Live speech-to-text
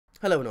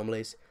Hello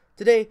Anomalies.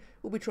 Today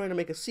we'll be trying to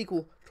make a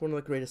sequel to one of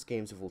the greatest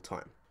games of all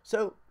time.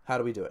 So, how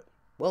do we do it?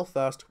 Well,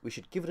 first we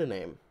should give it a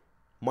name.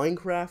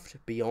 Minecraft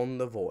Beyond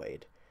the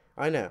Void.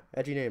 I know,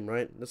 edgy name,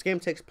 right? This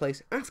game takes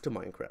place after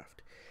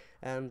Minecraft.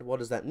 And what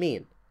does that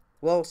mean?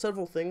 Well,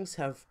 several things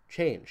have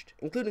changed,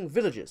 including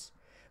villages.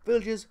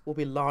 Villages will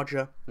be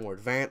larger, more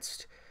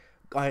advanced,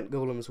 giant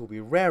golems will be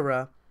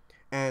rarer,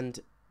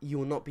 and you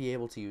will not be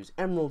able to use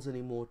emeralds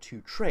anymore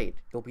to trade.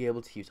 You'll be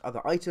able to use other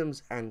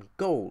items and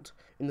gold.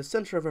 In the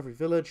center of every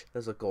village,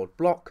 there's a gold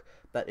block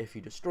that if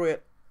you destroy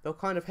it, they'll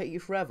kind of hate you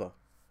forever.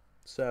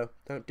 So,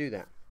 don't do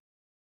that.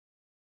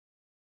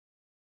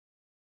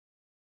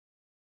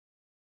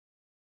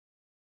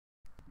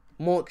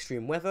 More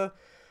extreme weather,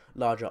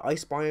 larger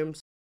ice biomes,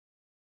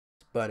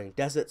 burning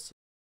deserts,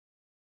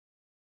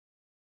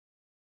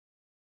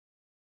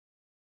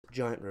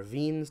 giant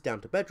ravines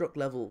down to bedrock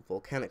level,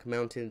 volcanic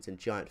mountains, and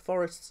giant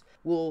forests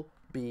will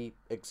be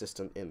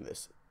existent in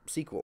this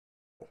sequel.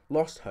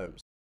 Lost homes.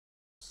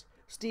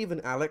 Steve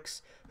and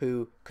Alex,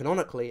 who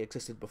canonically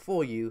existed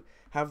before you,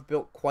 have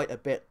built quite a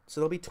bit, so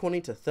there'll be 20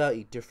 to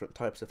 30 different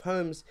types of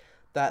homes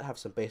that have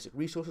some basic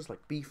resources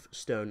like beef,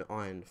 stone,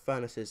 iron,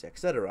 furnaces,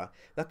 etc.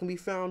 that can be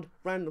found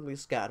randomly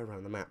scattered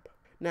around the map.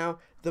 Now,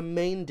 the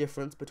main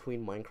difference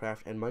between Minecraft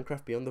and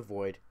Minecraft Beyond the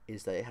Void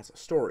is that it has a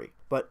story,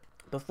 but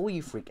before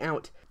you freak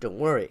out, don't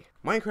worry.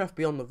 Minecraft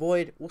Beyond the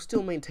Void will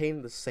still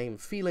maintain the same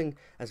feeling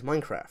as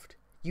Minecraft.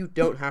 You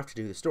don't have to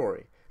do the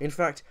story. In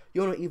fact,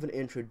 you're not even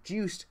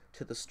introduced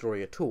to the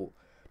story at all.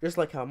 Just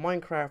like how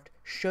Minecraft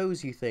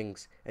shows you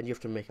things and you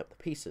have to make up the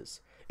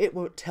pieces. It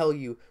won't tell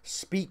you,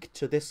 speak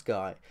to this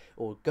guy,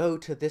 or go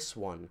to this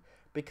one,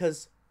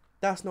 because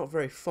that's not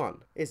very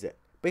fun, is it?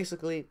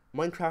 Basically,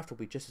 Minecraft will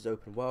be just as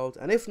open world,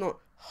 and if not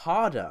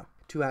harder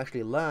to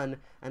actually learn,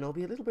 and it'll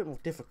be a little bit more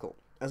difficult,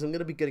 as I'm going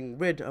to be getting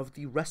rid of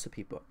the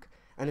recipe book.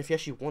 And if you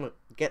actually want to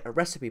get a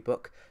recipe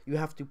book, you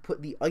have to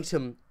put the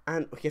item,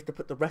 and you have to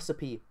put the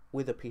recipe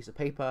with a piece of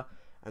paper,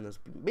 and there's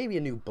maybe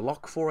a new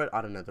block for it,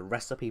 I don't know, the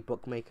recipe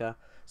bookmaker,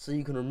 so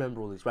you can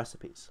remember all these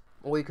recipes.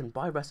 Or you can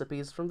buy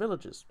recipes from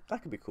villagers.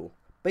 That could be cool.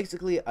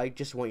 Basically, I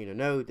just want you to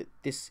know that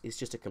this is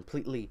just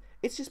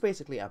it's just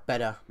basically a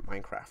better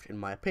Minecraft, in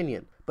my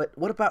opinion. But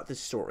what about this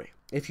story,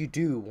 if you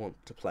do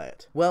want to play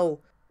it? Well,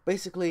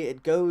 basically,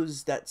 it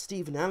goes that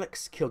Steve and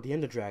Alex killed the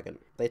Ender Dragon.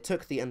 They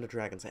took the Ender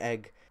Dragon's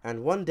egg,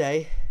 and one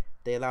day,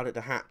 they allowed it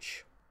to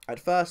hatch. At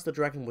first, the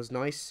dragon was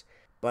nice,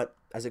 but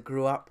as it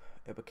grew up,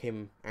 it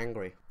became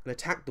angry and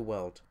attacked the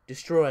world,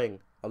 destroying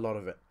a lot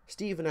of it.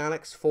 Steve and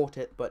Alex fought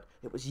it, but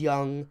it was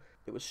young,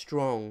 it was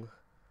strong,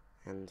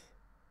 and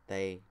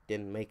they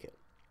didn't make it.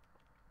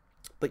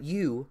 But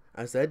you,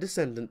 as their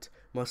descendant,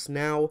 must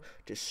now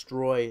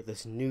destroy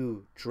this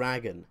new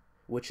dragon,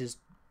 which has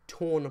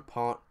torn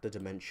apart the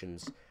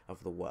dimensions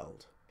of the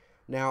world.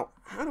 Now,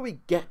 how do we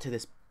get to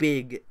this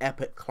big,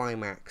 epic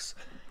climax?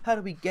 How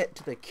do we get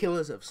to the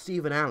killers of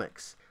Steve and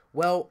Alex?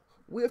 Well,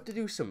 we have to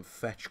do some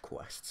fetch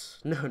quests.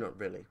 No, not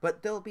really.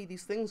 But there'll be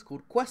these things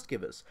called quest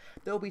givers.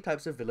 There'll be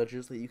types of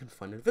villagers that you can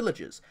find in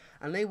villages,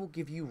 and they will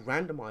give you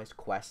randomized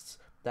quests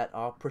that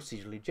are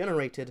procedurally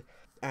generated,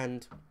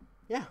 and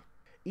yeah,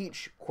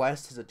 each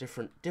quest has a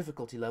different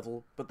difficulty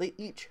level, but they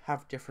each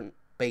have different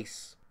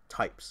base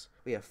types.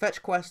 We have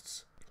fetch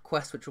quests,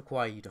 quests which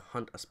require you to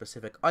hunt a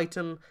specific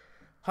item,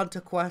 hunter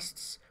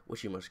quests,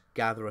 which you must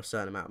gather a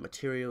certain amount of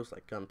materials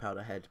like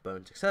gunpowder, head,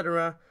 bones,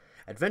 etc.,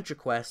 adventure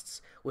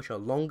quests, which are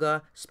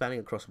longer, spanning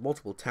across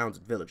multiple towns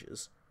and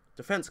villages,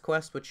 defense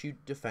quests, which you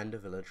defend a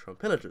village from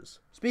pillagers.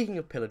 Speaking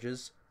of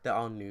pillagers, there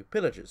are new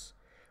pillagers.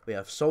 We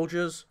have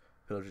soldiers,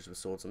 pillagers with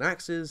swords and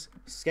axes,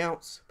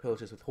 scouts,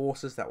 pillagers with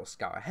horses that will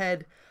scout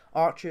ahead,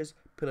 archers,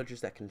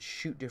 pillagers that can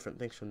shoot different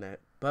things from their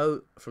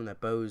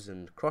bows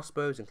and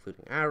crossbows,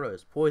 including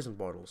arrows, poison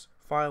bottles,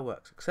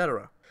 fireworks,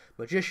 etc.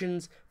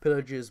 Magicians,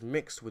 pillagers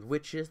mixed with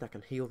witches that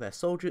can heal their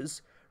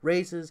soldiers,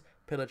 raisers,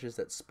 pillagers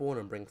that spawn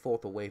and bring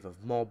forth a wave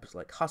of mobs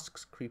like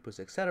husks, creepers,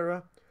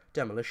 etc.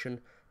 Demolition,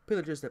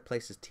 pillagers that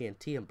places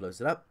TNT and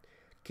blows it up.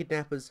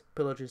 Kidnappers,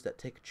 pillagers that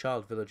take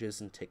child villagers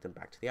and take them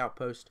back to the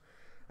outpost,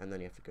 and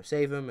then you have to go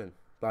save them, and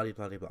blah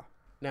blah blah blah.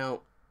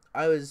 Now,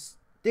 I was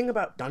thinking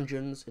about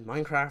dungeons in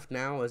Minecraft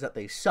now is that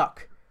they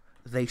suck.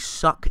 They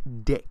suck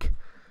dick.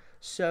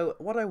 So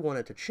what I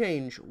wanted to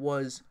change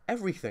was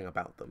everything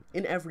about them,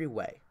 in every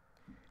way.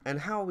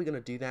 And how are we going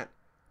to do that?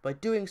 By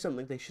doing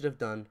something they should have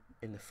done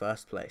in the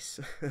first place.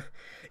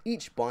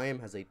 Each biome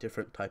has a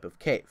different type of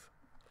cave.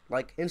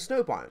 Like in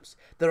snow biomes,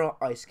 there are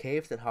ice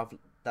caves that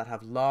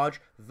have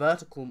large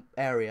vertical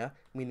area,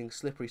 meaning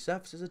slippery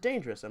surfaces are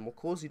dangerous and will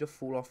cause you to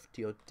fall off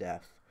to your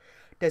death.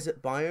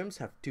 Desert biomes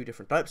have two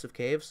different types of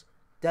caves.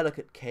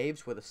 Delicate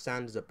caves where the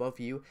sand is above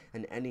you,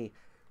 and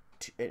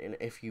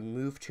if you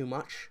move too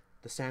much,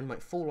 the sand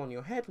might fall on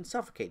your head and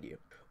suffocate you.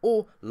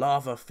 Or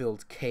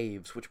lava-filled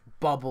caves which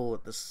bubble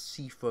at the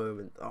sea foam,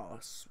 and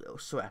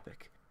so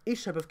epic.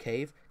 Each type of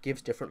cave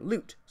gives different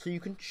loot, so you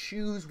can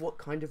choose what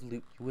kind of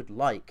loot you would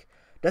like.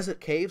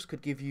 Desert caves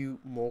could give you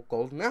more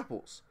golden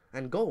apples.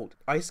 and gold.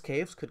 Ice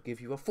caves could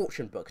give you a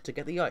fortune book to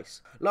get the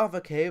ice.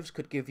 Lava caves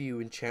could give you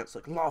enchants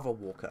like Lava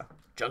Walker.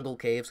 Jungle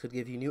caves could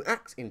give you new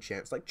axe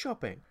enchants like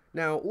chopping.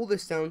 Now, all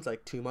this sounds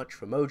like too much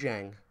for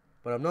Mojang,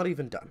 but I'm not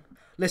even done.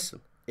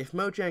 Listen, if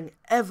Mojang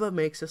ever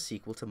makes a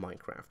sequel to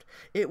Minecraft,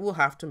 it will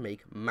have to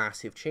make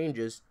massive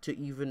changes to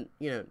even,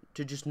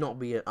 to just not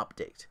be an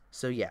update.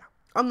 So yeah,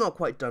 I'm not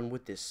quite done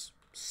with this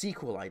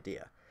sequel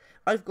idea.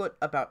 I've got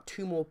about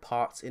 2 more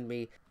parts in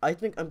me. I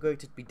think I'm going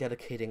to be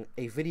dedicating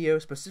a video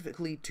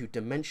specifically to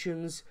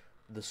dimensions,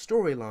 the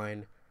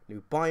storyline,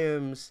 new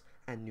biomes,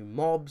 and new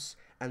mobs,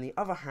 and the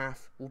other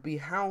half will be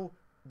how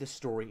the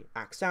story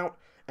acts out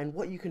and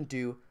what you can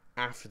do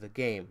after the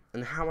game,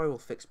 and how I will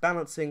fix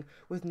balancing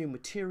with new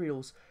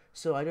materials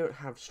so I don't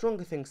have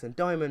stronger things than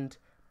diamond,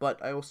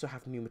 but I also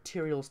have new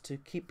materials to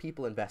keep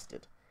people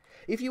invested.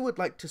 If you would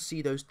like to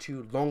see those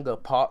 2 longer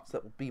parts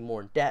that will be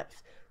more in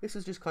depth, this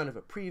is just kind of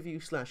a preview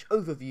 /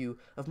 overview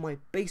of my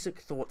basic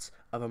thoughts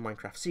of a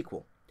Minecraft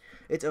sequel.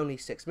 It's only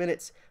 6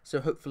 minutes, so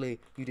hopefully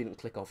you didn't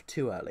click off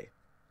too early.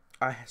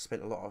 I have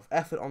spent a lot of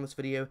effort on this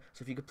video,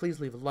 so if you could please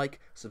leave a like,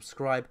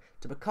 subscribe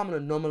to become an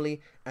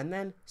anomaly, and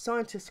then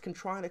scientists can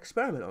try and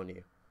experiment on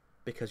you,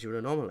 because you're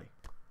an anomaly.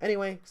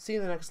 Anyway, see you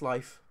in the next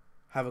life.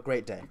 Have a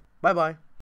great day. Bye bye.